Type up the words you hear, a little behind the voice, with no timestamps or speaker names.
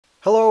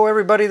Hello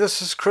everybody, this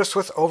is Chris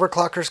with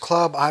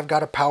Overclockersclub. I've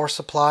got a power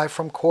supply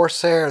from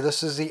Corsair.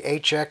 This is the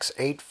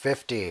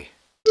HX850.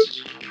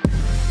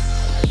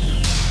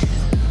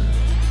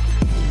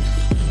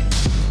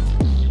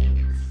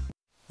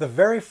 The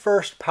very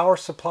first power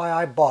supply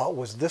I bought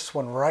was this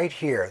one right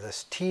here,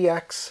 this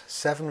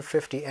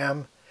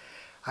TX750M.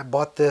 I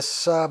bought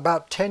this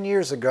about 10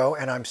 years ago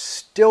and I'm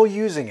still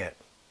using it.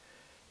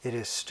 It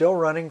is still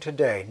running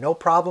today. No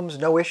problems,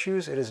 no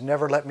issues. It has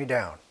never let me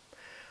down.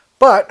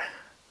 But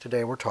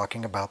today we're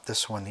talking about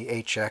this one, the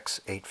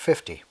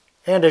HX850.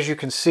 And as you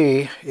can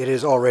see, it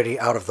is already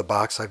out of the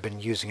box. I've been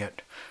using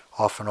it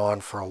off and on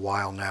for a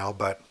while now,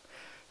 but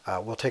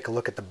we'll take a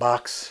look at the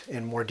box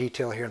in more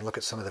detail here and look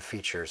at some of the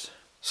features.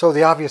 So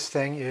the obvious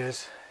thing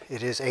is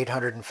it is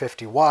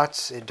 850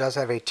 watts. It does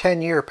have a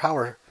 10-year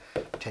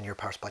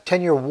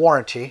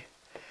warranty,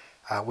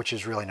 which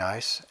is really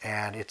nice,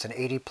 and it's an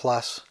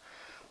 80+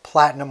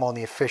 platinum on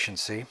the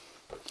efficiency.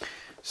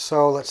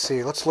 So let's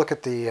see. Let's look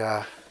at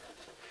the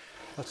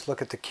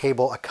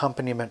cable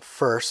accompaniment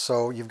first.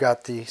 So you've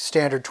got the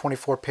standard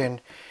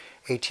 24-pin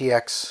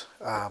ATX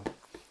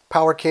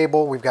power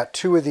cable. We've got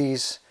two of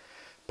these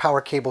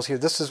power cables here.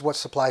 This is what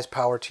supplies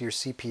power to your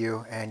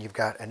CPU, and you've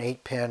got an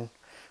 8-pin,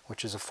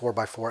 which is a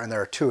 4x4, and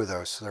there are two of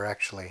those, so there are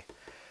actually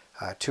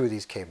two of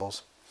these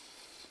cables.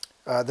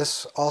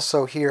 This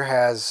also here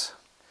has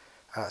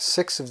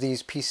 6 of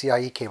these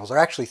PCIe cables. There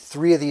are actually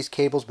 3 of these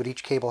cables, but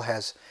each cable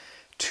has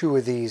 2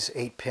 of these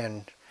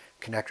 8-pin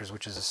connectors,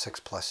 which is a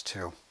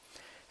 6+2.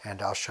 And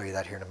I'll show you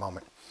that here in a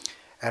moment.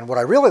 And what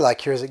I really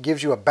like here is it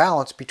gives you a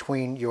balance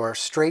between your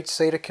straight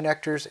SATA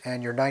connectors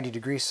and your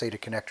 90-degree SATA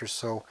connectors.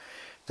 So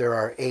there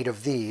are 8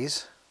 of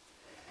these.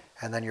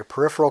 And then your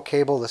peripheral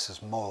cable, this is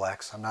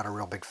Molex. I'm not a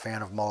real big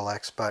fan of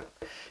Molex, but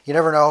you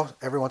never know.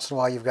 Every once in a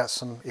while you've got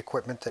some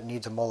equipment that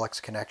needs a Molex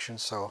connection,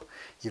 so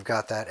you've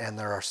got that. And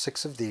there are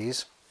 6 of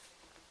these.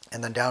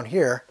 And then down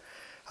here,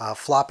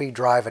 floppy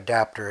drive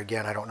adapter.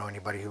 Again, I don't know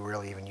anybody who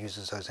really even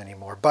uses those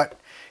anymore, but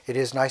it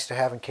is nice to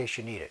have in case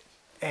you need it.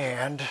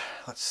 And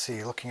let's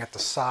see, looking at the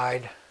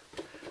side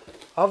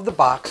of the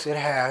box, it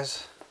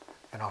has,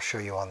 and I'll show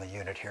you on the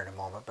unit here in a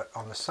moment, but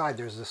on the side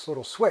there's this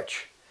little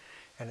switch,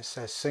 and it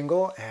says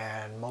single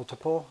and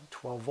multiple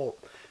 12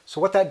 volt.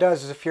 So what that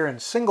does is if you're in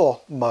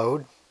single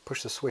mode,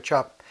 push the switch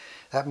up,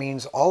 that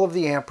means all of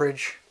the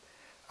amperage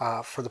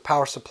for the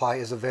power supply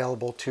is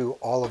available to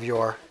all of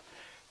your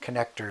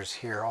connectors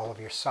here, all of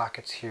your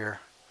sockets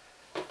here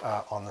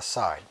on the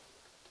side.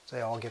 So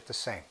they all get the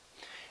same.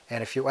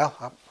 And if you,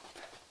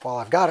 while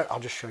I've got it,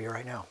 I'll just show you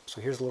right now. So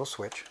here's a little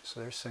switch.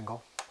 So there's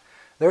single.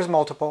 There's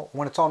multiple.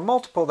 When it's on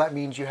multiple, that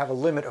means you have a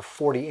limit of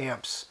 40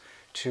 amps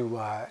to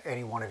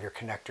any one of your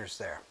connectors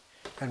there.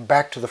 And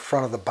back to the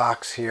front of the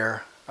box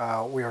here,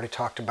 we already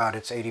talked about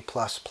it's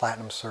 80+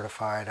 platinum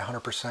certified,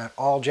 100%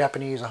 all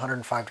Japanese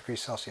 105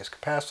 degrees Celsius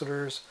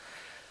capacitors.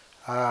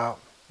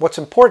 What's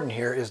important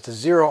here is the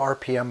 0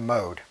 RPM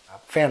mode.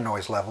 Fan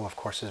noise level, of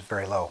course, is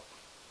very low.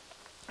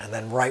 And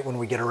then right when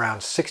we get around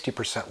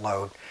 60%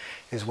 load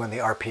is when the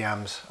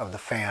RPMs of the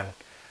fan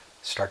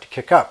start to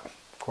kick up.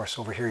 Of course,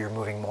 over here you're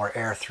moving more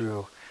air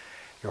through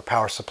your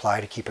power supply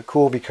to keep it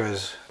cool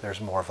because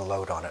there's more of a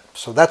load on it.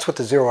 So that's what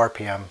the 0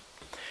 RPM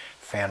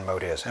fan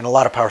mode is. And a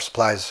lot of power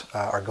supplies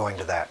are going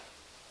to that.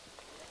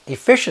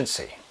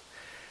 Efficiency.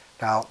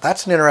 Now,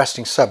 that's an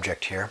interesting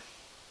subject here.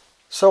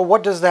 So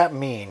what does that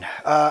mean?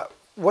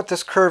 What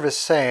this curve is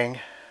saying,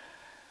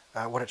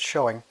 what it's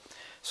showing,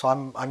 so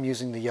I'm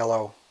using the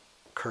yellow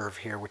curve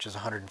here, which is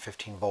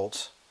 115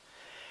 volts.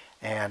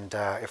 And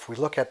if we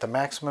look at the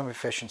maximum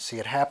efficiency,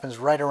 it happens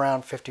right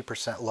around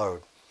 50%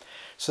 load.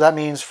 So that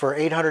means for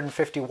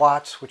 850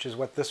 watts, which is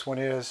what this one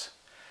is,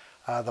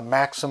 the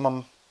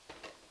maximum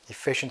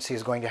efficiency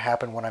is going to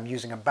happen when I'm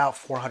using about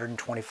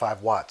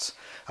 425 watts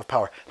of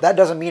power. That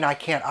doesn't mean I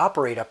can't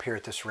operate up here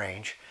at this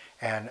range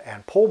and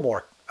pull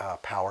more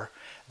power.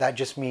 That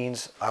just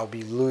means I'll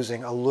be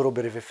losing a little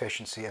bit of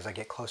efficiency as I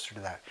get closer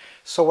to that.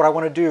 So what I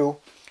want to do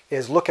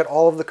is look at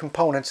all of the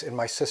components in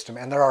my system,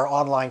 and there are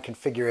online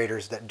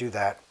configurators that do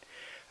that.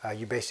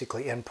 You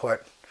basically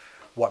input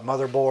what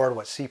motherboard,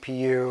 what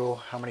CPU,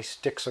 how many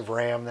sticks of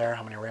RAM there,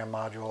 how many RAM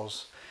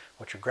modules,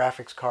 what your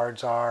graphics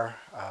cards are,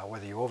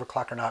 whether you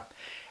overclock or not,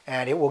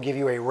 and it will give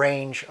you a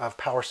range of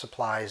power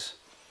supplies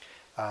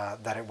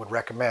that it would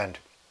recommend.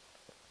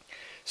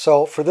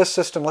 So for this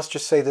system, let's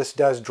just say this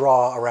does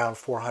draw around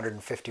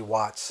 450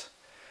 watts,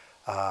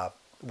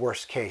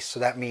 worst case. So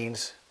that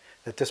means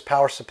that this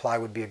power supply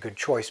would be a good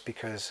choice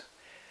because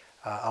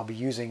I'll be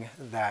using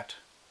that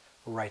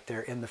right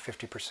there in the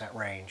 50%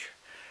 range,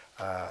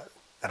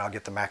 and I'll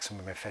get the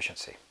maximum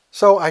efficiency.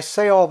 So I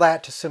say all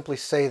that to simply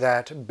say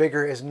that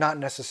bigger is not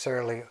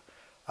necessarily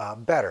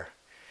better.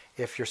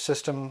 If your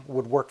system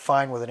would work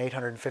fine with an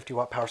 850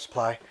 watt power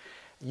supply,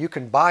 you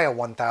can buy a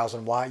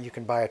 1000 watt, you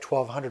can buy a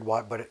 1200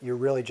 watt, but you're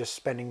really just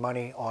spending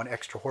money on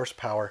extra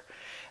horsepower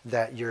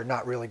that you're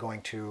not really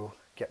going to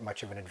get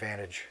much of an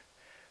advantage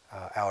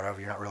out of.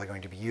 You're not really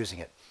going to be using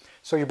it.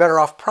 So you're better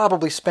off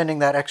probably spending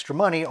that extra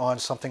money on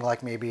something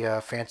like maybe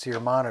a fancier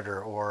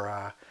monitor or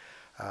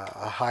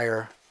a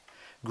higher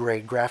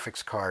grade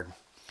graphics card.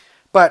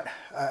 But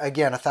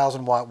again,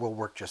 1000 watt will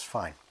work just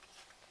fine.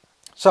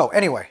 So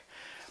anyway,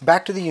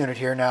 back to the unit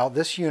here. Now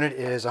this unit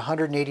is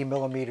 180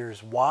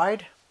 millimeters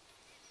wide,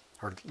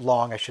 or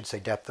long I should say,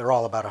 depth. They're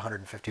all about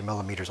 150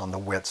 millimeters on the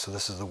width, so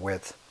this is the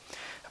width,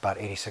 about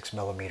 86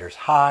 millimeters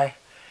high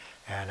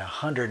and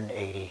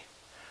 180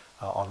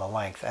 on the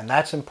length. And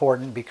that's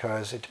important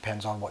because it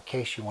depends on what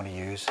case you want to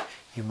use.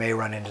 You may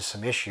run into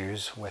some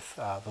issues with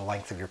the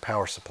length of your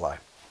power supply.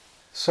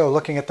 So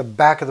looking at the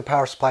back of the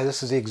power supply,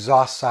 this is the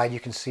exhaust side. You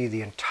can see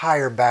the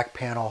entire back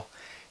panel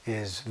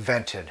is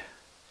vented,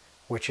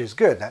 which is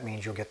good. That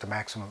means you'll get the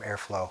maximum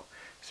airflow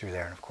through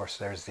there. And of course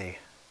there's the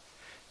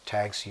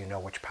tag so you know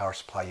which power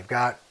supply you've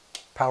got.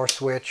 Power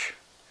switch,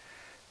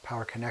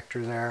 power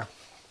connector there.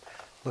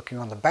 Looking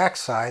on the back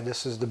side,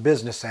 this is the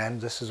business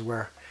end. This is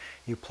where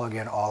you plug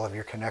in all of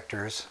your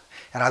connectors.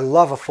 And I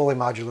love a fully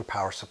modular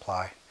power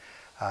supply.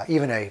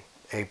 Even a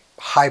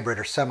hybrid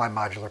or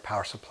semi-modular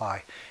power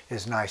supply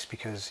is nice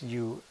because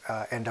you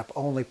end up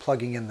only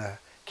plugging in the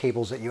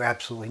cables that you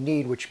absolutely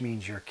need, which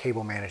means your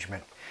cable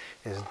management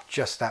is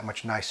just that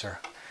much nicer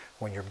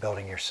when you're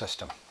building your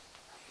system.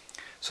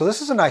 So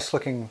this is a nice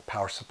looking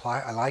power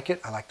supply. I like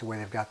it. I like the way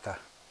they've got the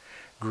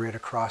grid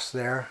across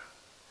there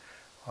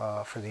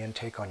for the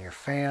intake on your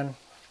fan.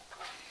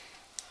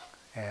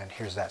 And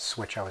here's that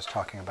switch I was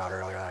talking about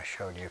earlier that I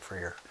showed you for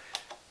your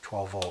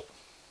 12 volt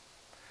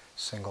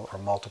single or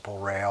multiple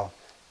rail.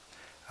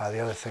 The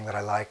other thing that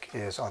I like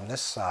is on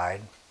this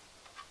side,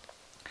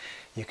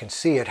 you can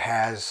see it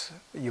has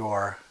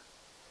your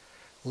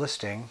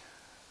listing.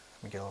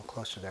 Let me get a little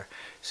closer there.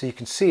 So you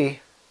can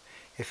see,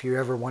 if you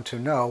ever want to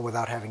know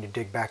without having to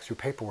dig back through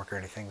paperwork or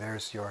anything,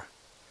 there's your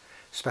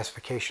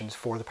specifications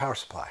for the power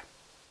supply.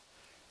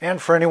 And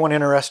for anyone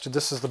interested,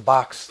 this is the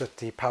box that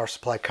the power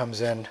supply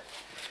comes in.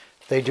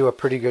 They do a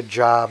pretty good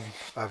job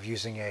of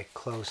using a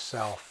closed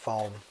cell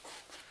foam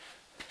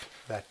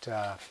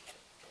that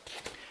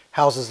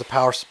houses the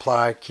power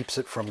supply, keeps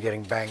it from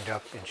getting banged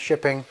up in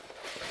shipping.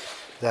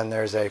 Then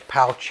there's a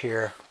pouch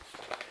here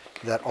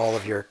that all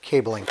of your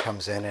cabling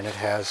comes in, and it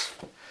has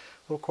a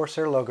little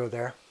Corsair logo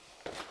there.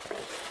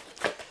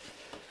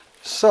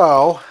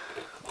 So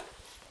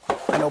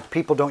I know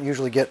people don't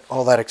usually get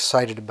all that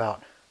excited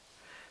about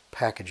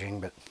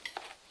packaging, but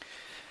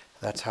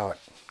that's how it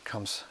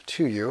comes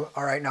to you.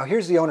 All right, now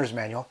here's the owner's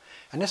manual,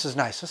 and this is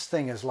nice. This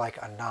thing is like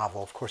a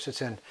novel. Of course,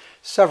 it's in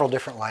several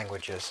different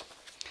languages,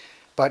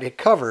 but it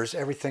covers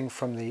everything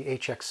from the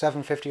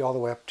HX750 all the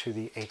way up to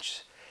the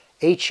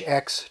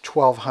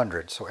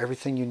HX1200. So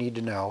everything you need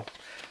to know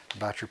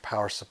about your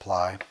power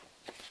supply.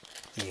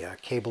 The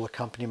cable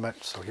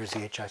accompaniment. So here's the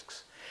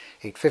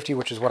HX850,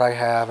 which is what I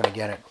have, and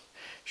again, it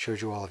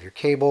shows you all of your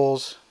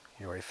cables,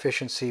 your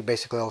efficiency,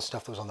 basically all the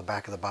stuff that was on the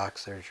back of the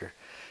box. There's your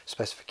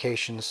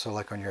specifications. So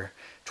like on your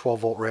 12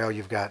 volt rail,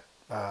 you've got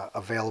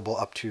available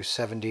up to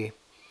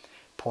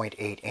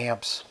 70.8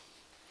 amps.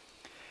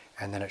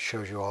 And then it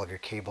shows you all of your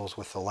cables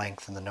with the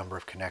length and the number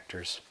of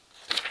connectors.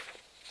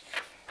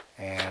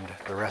 And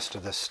the rest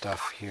of this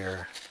stuff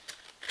here,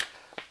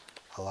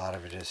 a lot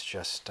of it is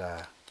just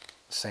the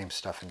same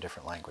stuff in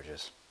different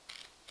languages.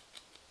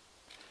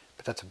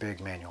 But that's a big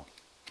manual.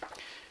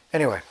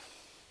 Anyway,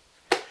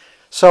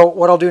 so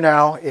what I'll do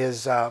now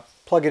is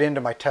plug it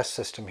into my test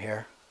system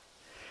here.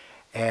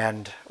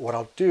 And what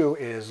I'll do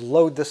is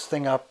load this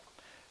thing up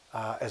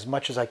as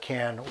much as I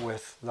can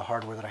with the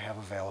hardware that I have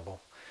available.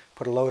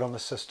 Put a load on the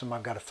system.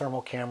 I've got a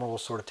thermal camera. We'll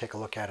sort of take a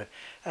look at it.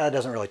 It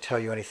doesn't really tell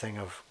you anything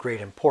of great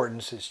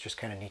importance. It's just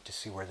kind of neat to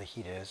see where the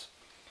heat is.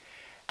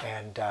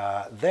 And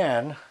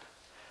then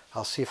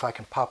I'll see if I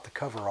can pop the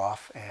cover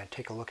off and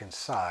take a look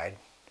inside.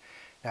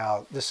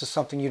 Now, this is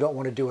something you don't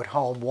want to do at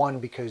home. One,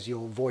 because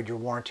you'll void your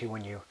warranty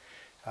when you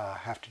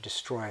have to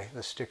destroy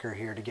the sticker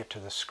here to get to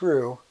the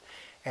screw.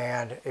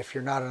 And if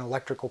you're not an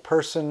electrical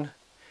person,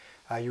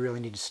 you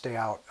really need to stay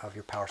out of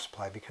your power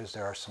supply because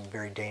there are some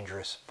very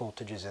dangerous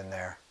voltages in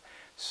there.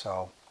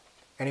 So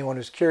anyone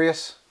who's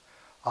curious,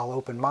 I'll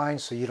open mine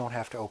so you don't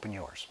have to open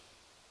yours.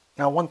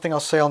 Now, one thing I'll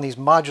say on these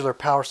modular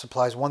power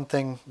supplies, one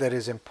thing that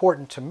is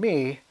important to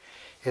me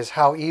is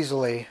how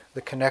easily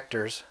the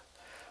connectors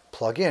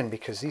plug in,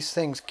 because these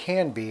things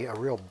can be a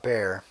real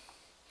bear.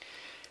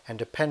 And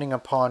depending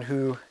upon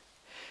who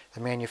the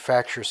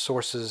manufacturer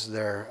sources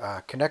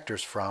their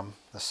connectors from,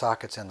 the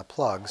sockets and the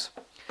plugs,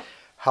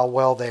 how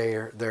well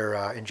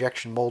their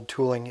injection mold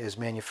tooling is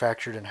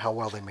manufactured and how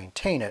well they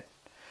maintain it,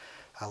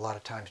 a lot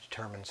of times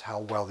determines how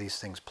well these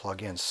things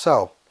plug in.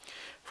 So,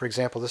 for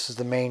example, this is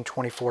the main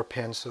 24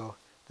 pin, so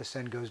this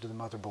end goes to the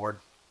motherboard.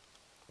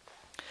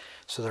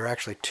 So there are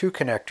actually two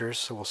connectors,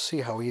 so we'll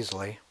see how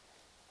easily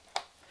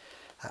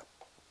that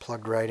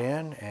plugged right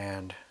in,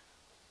 and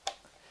a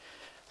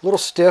little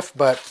stiff,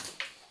 but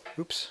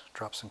oops,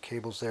 dropped some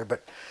cables there,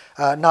 but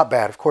not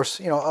bad. Of course,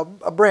 you know,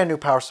 a brand new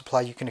power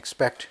supply, you can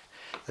expect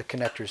the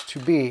connectors to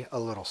be a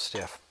little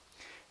stiff.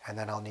 And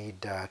then I'll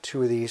need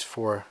two of these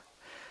for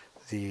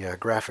the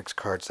graphics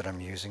cards that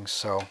I'm using.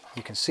 So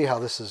you can see how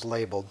this is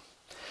labeled.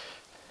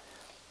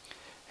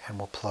 And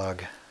we'll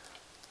plug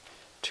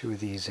two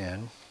of these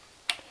in.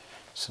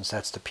 since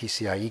that's the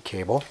PCIe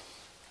cable.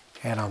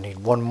 And I'll need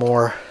one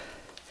more.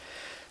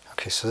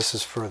 Okay, so this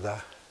is for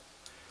the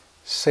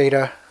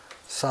SATA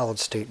solid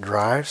state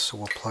drive, so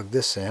we'll plug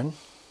this in.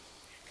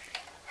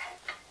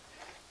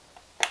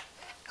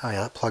 Oh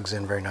yeah, that plugs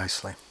in very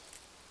nicely.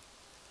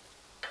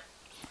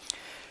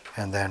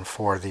 And then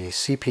for the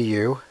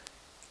CPU,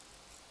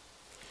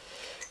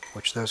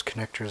 which those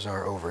connectors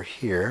are over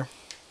here,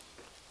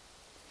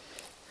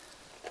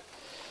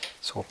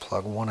 so we'll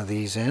plug one of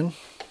these in.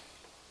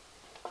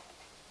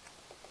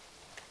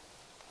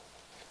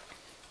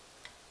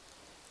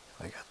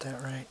 I got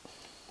that right?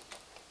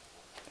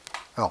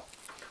 Oh,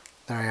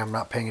 there I am,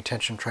 not paying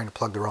attention, trying to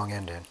plug the wrong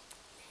end in.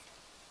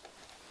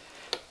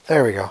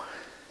 There we go.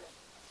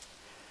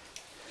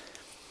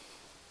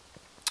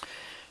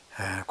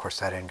 And of course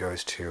that end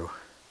goes to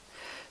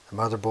the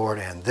motherboard,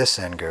 and this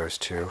end goes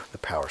to the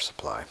power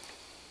supply.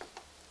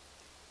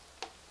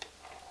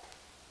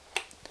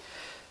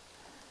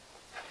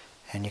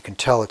 And you can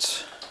tell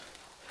it's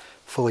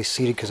fully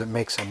seated because it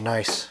makes a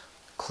nice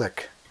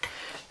click.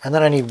 And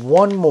then I need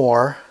one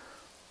more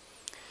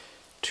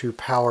to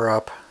power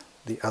up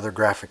the other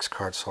graphics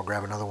card. So I'll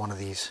grab another one of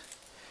these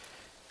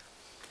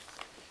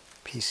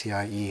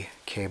PCIe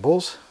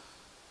cables.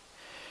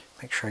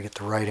 Make sure I get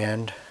the right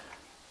end.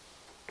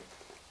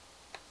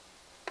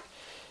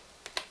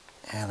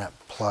 And that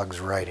plugs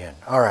right in.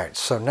 Alright,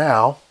 so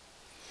now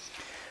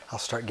I'll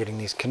start getting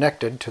these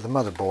connected to the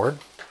motherboard.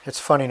 It's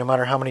funny, no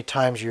matter how many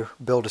times you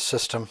build a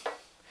system,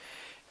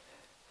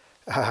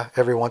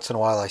 every once in a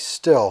while I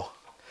still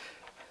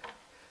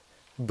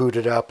boot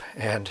it up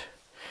and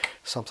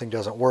something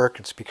doesn't work.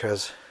 It's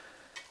because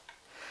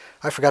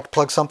I forgot to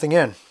plug something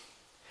in,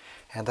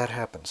 and that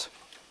happens.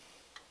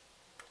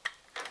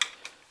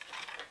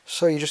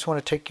 So you just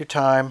want to take your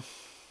time,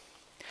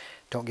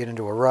 don't get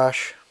into a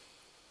rush.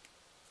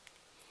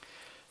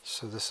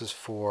 So this is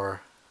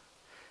for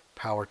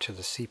power to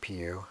the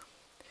CPU.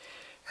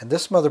 And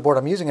this motherboard,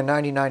 I'm using a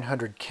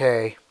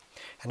 9900K,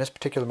 and this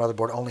particular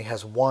motherboard only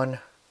has one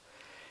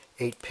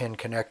 8-pin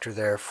connector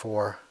there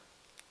for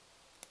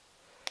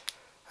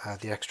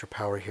the extra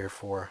power here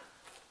for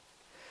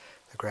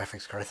the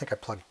graphics card. I think I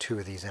plugged two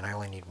of these in, I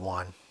only need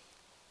one.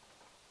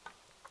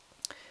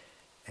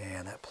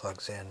 And that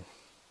plugs in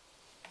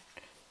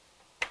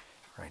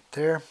right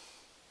there.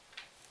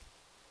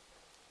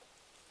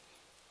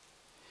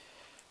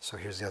 So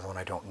here's the other one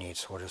I don't need,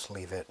 so we'll just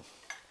leave it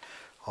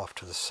off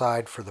to the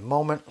side for the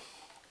moment.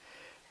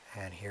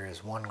 And here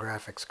is one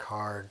graphics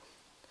card.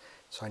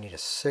 So I need a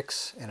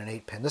 6 and an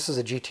 8-pin. This is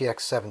a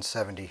GTX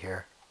 770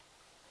 here.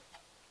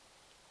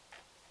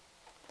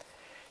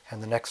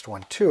 And the next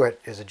one to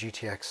it is a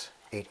GTX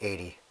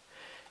 880.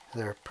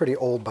 They're pretty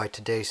old by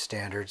today's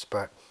standards,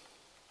 but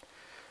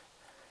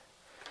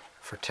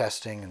for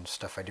testing and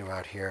stuff I do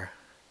out here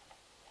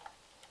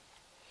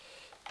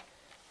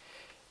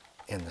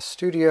in the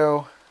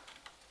studio,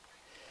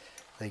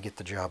 they get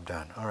the job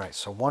done. Alright,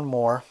 so one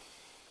more.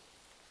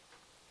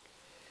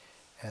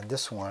 And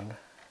this one,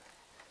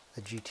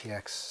 the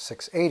GTX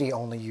 680,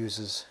 only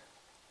uses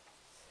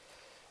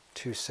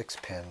two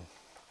 6-pin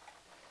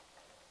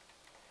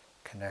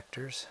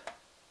connectors.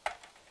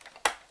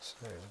 So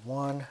there's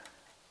one.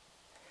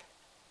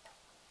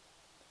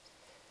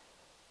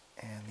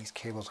 And these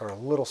cables are a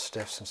little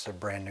stiff since they're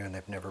brand new and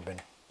they've never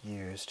been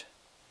used.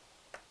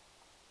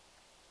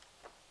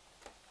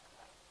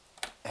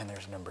 And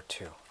there's number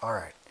 2.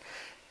 Alright.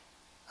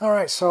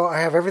 Alright, so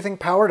I have everything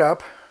powered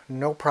up.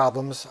 No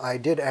problems. I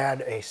did add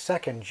a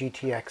second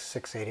GTX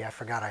 680. I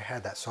forgot I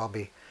had that, so I'll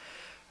be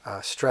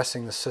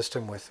stressing the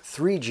system with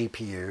 3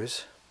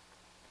 GPUs.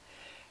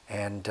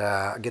 And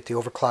get the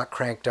overclock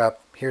cranked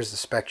up. Here's the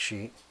spec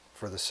sheet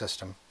for the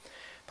system.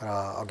 But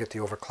I'll get the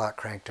overclock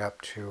cranked up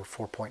to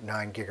 4.9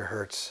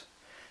 gigahertz.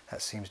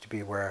 That seems to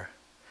be where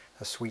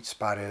the sweet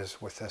spot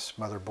is with this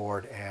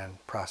motherboard and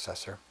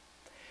processor.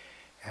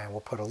 And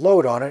we'll put a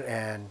load on it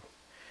and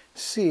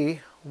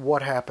see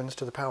what happens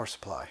to the power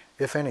supply,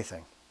 if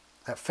anything.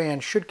 That fan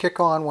should kick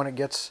on when it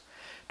gets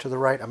to the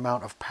right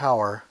amount of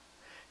power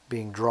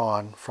being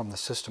drawn from the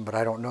system, but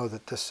I don't know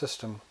that this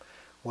system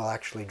will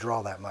actually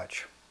draw that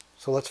much.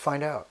 So let's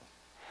find out.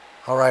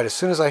 Alright, as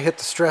soon as I hit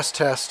the stress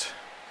test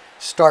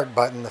start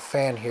button, the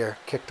fan here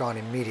kicked on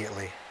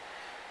immediately.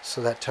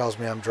 So that tells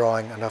me I'm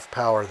drawing enough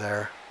power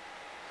there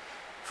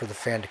for the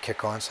fan to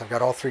kick on. So I've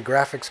got all 3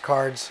 graphics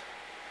cards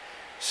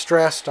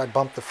stressed. I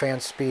bumped the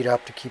fan speed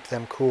up to keep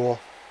them cool.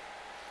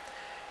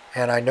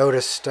 And I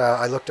noticed,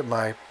 I looked at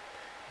my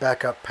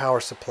backup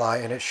power supply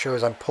and it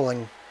shows I'm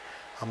pulling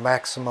a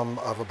maximum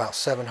of about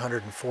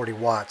 740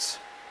 watts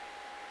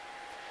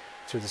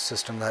through the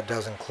system. That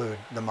does include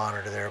the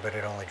monitor there, but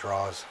it only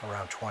draws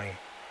around 20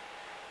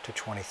 to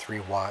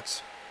 23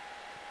 watts.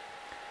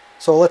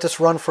 So I'll let this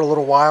run for a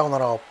little while and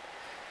then I'll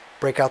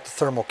break out the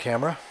thermal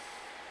camera.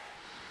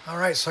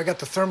 Alright, so I got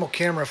the thermal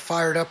camera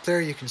fired up there.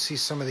 You can see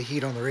some of the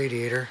heat on the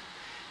radiator.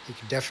 You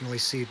can definitely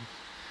see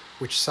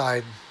which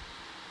side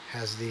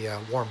has the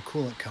warm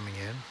coolant coming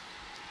in.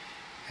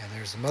 And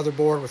there's the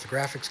motherboard with the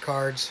graphics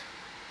cards.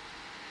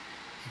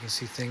 You can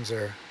see things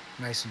are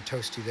Nice and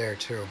toasty there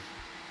too.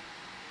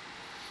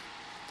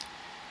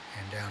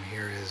 And down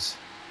here is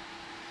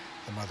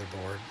the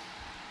motherboard.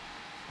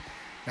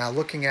 Now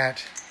looking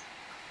at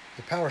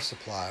the power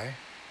supply,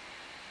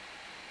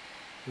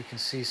 we can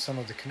see some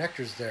of the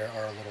connectors there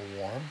are a little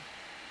warm,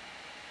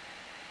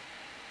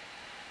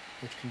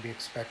 which can be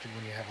expected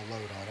when you have a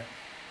load on it.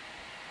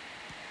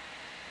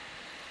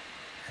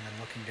 And then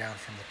looking down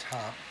from the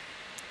top.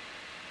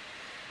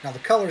 Now the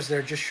colors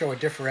there just show a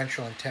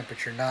differential in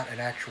temperature, not an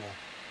actual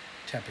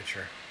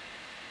temperature.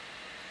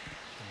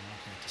 And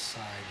looking at the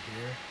side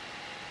here,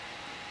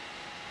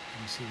 you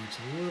can see it's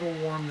a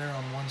little warm there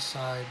on one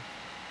side.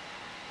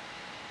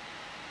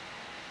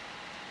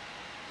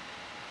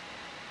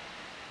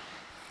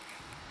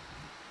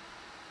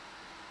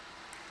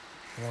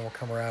 And then we'll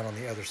come around on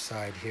the other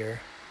side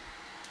here.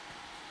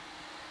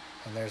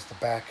 And there's the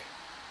back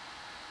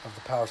of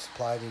the power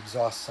supply, the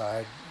exhaust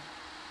side.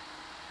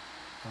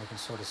 And we can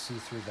sort of see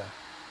through the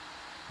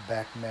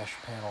back mesh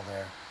panel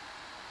there.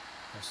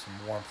 There's some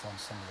warmth on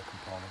some of the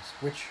components,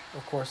 which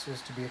of course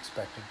is to be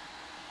expected.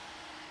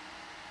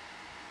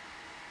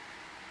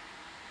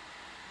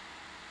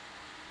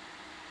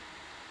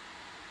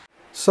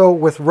 So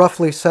with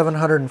roughly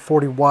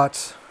 740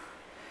 watts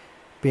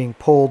being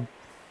pulled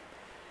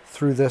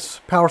through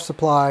this power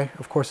supply,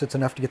 of course it's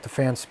enough to get the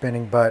fan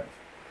spinning, but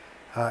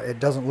it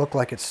doesn't look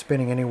like it's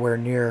spinning anywhere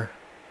near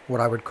what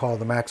I would call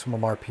the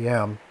maximum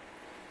RPM.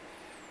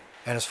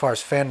 And as far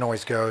as fan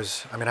noise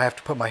goes, I mean, I have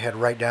to put my head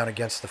right down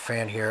against the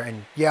fan here,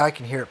 and yeah, I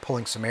can hear it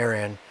pulling some air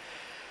in,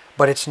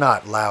 but it's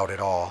not loud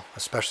at all,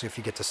 especially if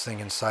you get this thing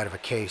inside of a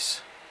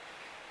case.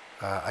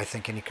 I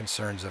think any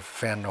concerns of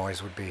fan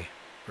noise would be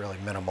really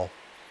minimal.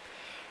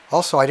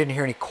 Also, I didn't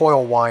hear any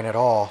coil whine at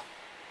all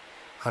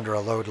under a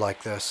load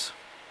like this,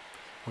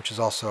 which is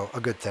also a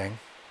good thing.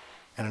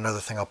 And another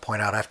thing I'll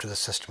point out, after the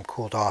system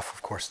cooled off,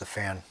 of course the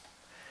fan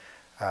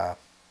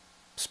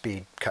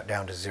speed cut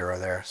down to 0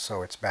 there,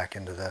 so it's back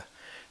into the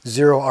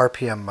 0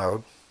 RPM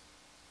mode.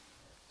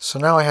 So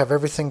now I have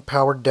everything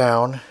powered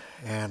down,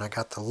 and I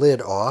got the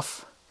lid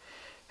off,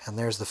 and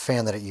there's the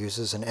fan that it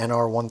uses, an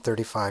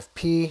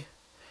NR135P,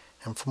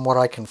 and from what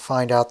I can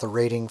find out, the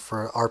rating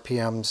for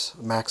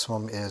RPMs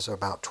maximum is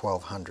about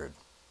 1200.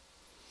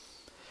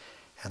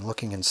 And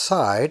looking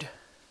inside,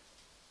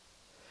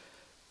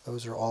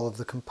 those are all of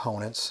the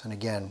components, and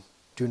again,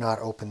 do not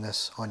open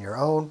this on your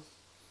own.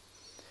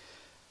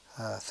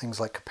 Things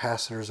like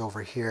capacitors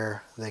over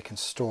here, they can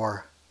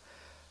store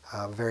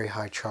very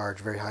high charge,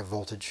 very high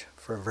voltage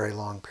for a very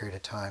long period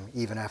of time,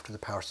 even after the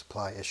power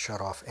supply is shut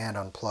off and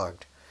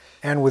unplugged.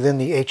 And within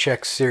the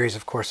HX series,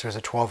 of course, there's a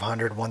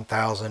 1200,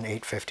 1000,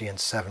 850, and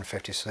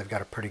 750, so they've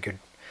got a pretty good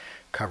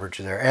coverage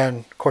there.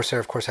 And Corsair,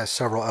 of course, has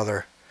several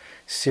other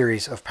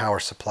series of power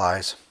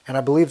supplies. And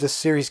I believe this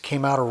series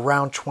came out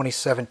around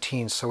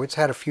 2017, so it's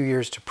had a few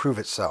years to prove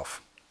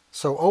itself.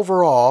 So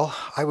overall,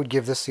 I would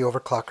give this the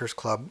Overclockers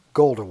Club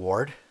Gold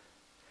Award.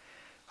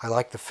 I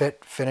like the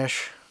fit,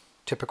 finish,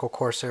 typical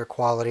Corsair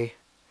quality.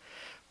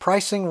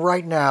 Pricing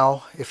right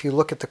now, if you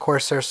look at the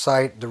Corsair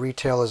site, the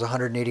retail is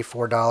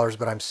 $184,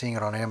 but I'm seeing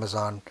it on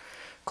Amazon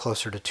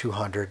closer to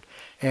 $200.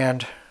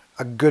 And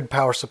a good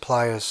power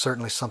supply is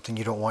certainly something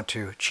you don't want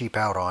to cheap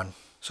out on.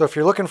 So if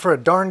you're looking for a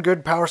darn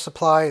good power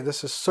supply,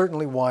 this is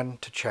certainly one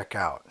to check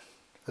out.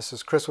 This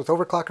is Chris with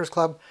Overclockers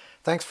Club.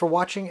 Thanks for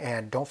watching,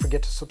 and don't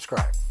forget to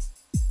subscribe.